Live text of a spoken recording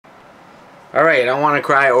Alright, I don't want to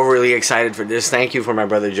cry, overly excited for this. Thank you for my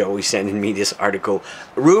brother Joey sending me this article.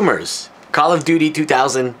 Rumors. Call of Duty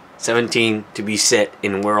 2017 to be set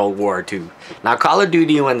in World War II. Now, Call of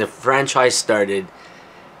Duty, when the franchise started,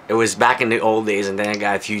 it was back in the old days, and then it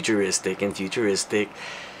got futuristic.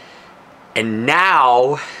 And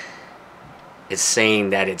now, it's saying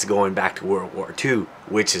that it's going back to World War II,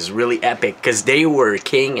 which is really epic, because they were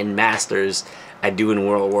king and masters at doing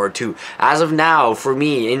World War II. As of now, for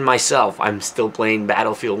me, in myself, I'm still playing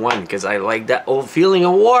Battlefield 1 because I like that old feeling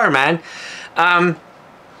of war, man.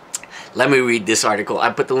 Let me read this article. I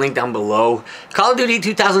put the link down below. Call of Duty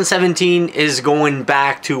 2017 is going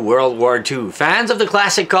back to World War II. Fans of the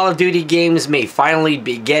classic Call of Duty games may finally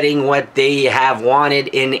be getting what they have wanted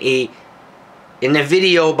in a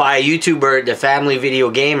video by YouTuber The Family Video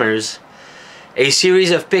Gamers. A series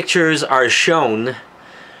of pictures are shown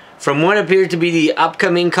from what appeared to be the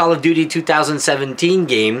upcoming Call of Duty 2017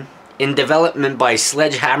 game in development by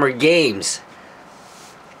Sledgehammer Games.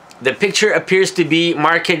 The picture appears to be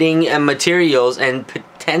marketing and materials and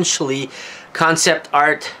potentially concept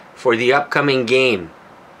art for the upcoming game.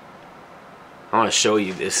 I want to show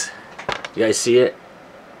you this. You guys see it?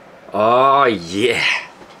 Oh yeah.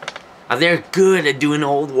 They're good at doing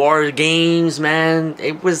old war games, man.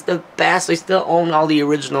 It was the best. I still own all the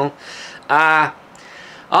original.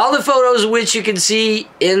 All the photos which you can see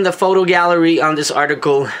in the photo gallery on this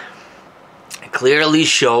article clearly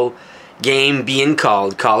show game being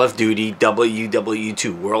called Call of Duty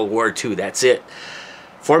WW2, World War II. That's it.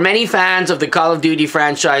 For many fans of the Call of Duty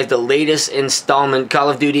franchise, the latest installment, Call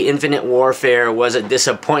of Duty Infinite Warfare, was a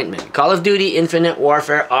disappointment. Call of Duty Infinite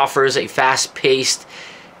Warfare offers a fast-paced,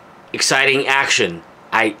 exciting action.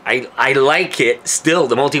 I like it still,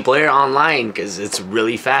 the multiplayer online, because it's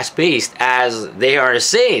really fast-paced, as they are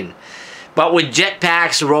saying. But with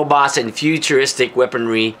jetpacks, robots, and futuristic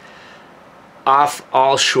weaponry off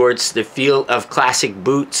all shorts, the feel of classic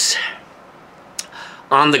boots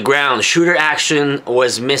on the ground, shooter action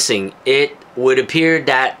was missing. It would appear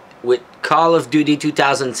that with Call of Duty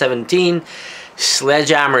 2017,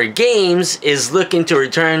 Sledgehammer Games is looking to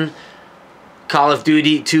return Call of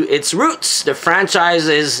Duty to its roots. The franchise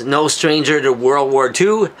is no stranger to World War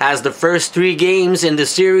II, as the first 3 games in the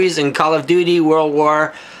series in Call of Duty World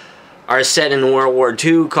War are set in World War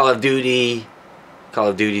II. Call of Duty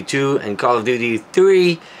 2, and Call of Duty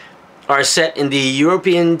 3 are set in the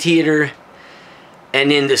European theater.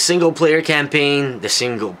 And in the single-player campaign,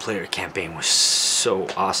 was so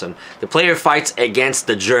awesome. The player fights against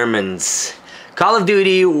the Germans. Call of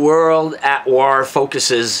Duty World at War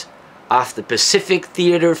focuses off the Pacific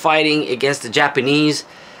Theater fighting against the Japanese,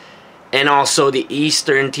 and also the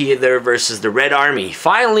Eastern Theater versus the Red Army.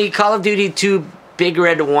 Finally, Call of Duty 2 Big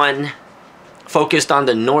Red 1 focused on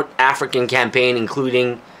the North African campaign,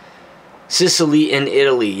 including Sicily and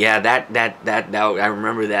Italy. Yeah, that I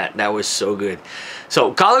remember that. That was so good.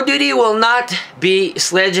 So Call of Duty will not be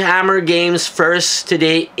Sledgehammer Games' first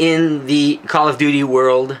today in the Call of Duty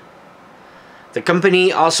world. The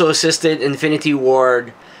company also assisted Infinity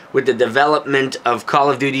Ward with the development of Call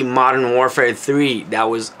of Duty Modern Warfare 3. That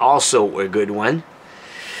was also a good one.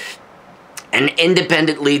 And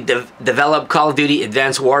independently developed Call of Duty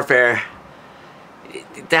Advanced Warfare.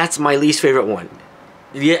 That's my least favorite one.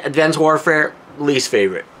 The Advanced Warfare, least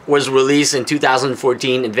favorite. Was released in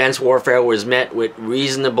 2014. Advanced Warfare was met with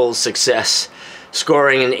reasonable success,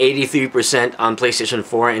 scoring an 83% on PlayStation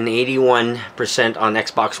 4 and 81% on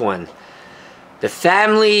Xbox One. The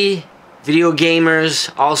Family Video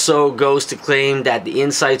Gamers also goes to claim that the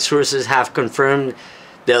inside sources have confirmed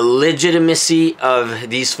the legitimacy of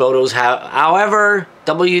these photos. However,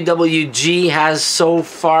 WWG has so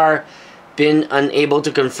far been unable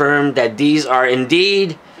to confirm that these are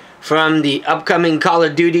indeed from the upcoming Call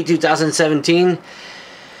of Duty 2017.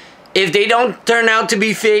 If they don't turn out to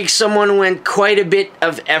be fake, someone went quite a bit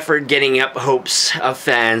of effort getting up hopes of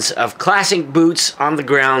fans of classic boots on the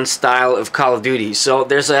ground style of Call of Duty. So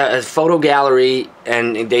there's a photo gallery,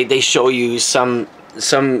 and they show you some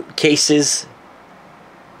cases,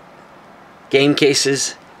 game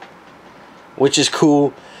cases, which is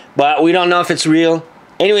cool, but we don't know if it's real.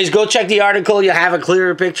 Anyways, go check the article. You'll have a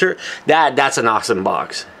clearer picture. That's an awesome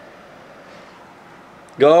box.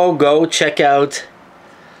 Go check out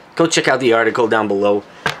the article down below.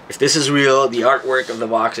 If this is real, the artwork of the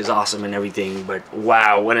box is awesome and everything, but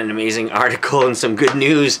wow, what an amazing article and some good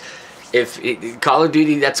news. Call of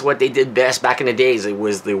Duty, that's what they did best back in the days. It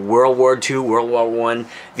was the World War II, World War I,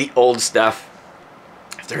 the old stuff.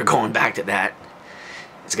 If they're going back to that,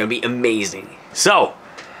 it's going to be amazing. So,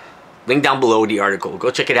 link down below the article.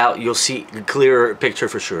 Go check it out. You'll see a clearer picture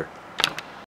for sure.